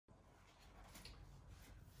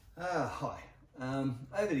Hi.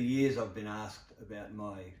 Over the years, I've been asked about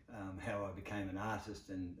my how I became an artist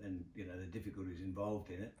and you know the difficulties involved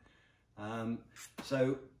in it.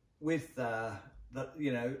 So with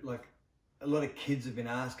like a lot of kids have been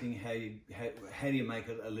asking how do you make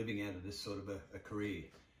a living out of this sort of a career,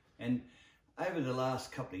 and over the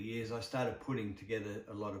last couple of years, I started putting together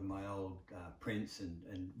a lot of my old prints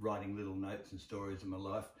and writing little notes and stories of my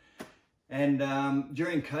life. And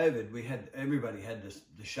during COVID, everybody had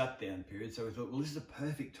the shutdown period, so we thought, well, this is a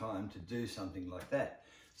perfect time to do something like that.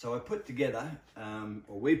 So I put together,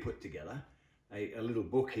 or we put together, a little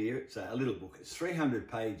book here. It's a little book. It's 300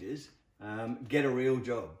 pages. Get a Real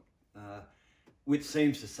Job, which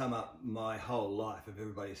seems to sum up my whole life of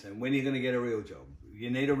everybody saying, when are you going to get a real job? You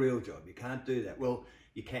need a real job. You can't do that. Well,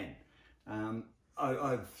 you can.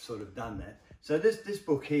 I've sort of done that. So this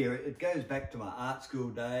book here, it goes back to my art school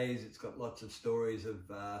days. It's got lots of stories of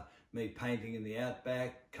me painting in the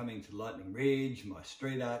outback, coming to Lightning Ridge, my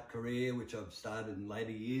street art career, which I've started in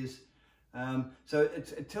later years. So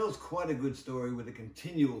it tells quite a good story with a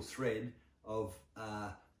continual thread of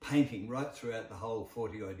painting right throughout the whole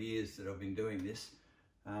 40 odd years that I've been doing this.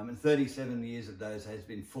 And 37 years of those has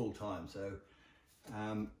been full time. So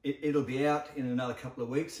it'll be out in another couple of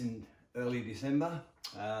weeks in early December.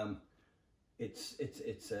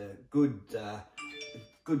 It's a good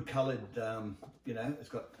coloured, it's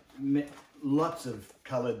got lots of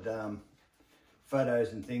coloured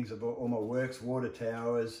photos and things of all my works, water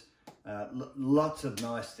towers, lots of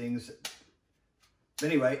nice things. But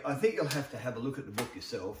anyway, I think you'll have to have a look at the book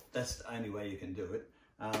yourself. That's the only way you can do it.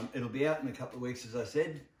 It'll be out in a couple of weeks, as I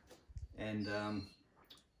said, and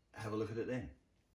have a look at it then.